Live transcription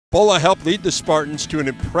Bola helped lead the Spartans to an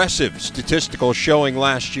impressive statistical showing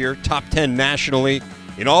last year, top 10 nationally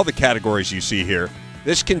in all the categories you see here.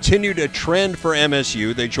 This continued a trend for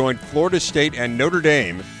MSU. They joined Florida State and Notre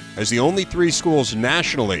Dame as the only three schools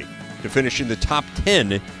nationally to finish in the top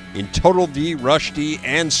 10 in total D, rush D,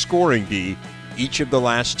 and scoring D each of the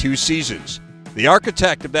last two seasons. The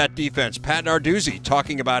architect of that defense, Pat Narduzzi,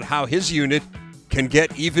 talking about how his unit can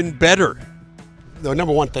get even better. The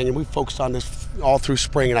number one thing, and we focused on this all through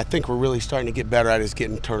spring, and I think we're really starting to get better at, is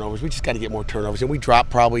getting turnovers. We just got to get more turnovers, and we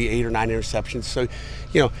dropped probably 8 or 9 interceptions. So,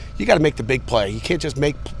 you got to make the big play. You can't just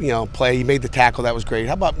make, play. You made the tackle, that was great.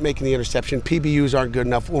 How about making the interception? PBUs aren't good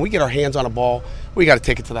enough. When we get our hands on a ball, we got to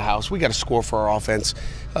take it to the house. We got to score for our offense.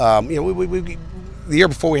 The year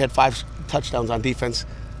before we had 5 touchdowns on defense.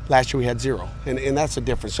 Last year we had 0, and that's the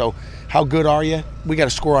difference. So how good are you? We got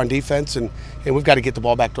to score on defense, and we've got to get the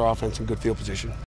ball back to our offense in good field position.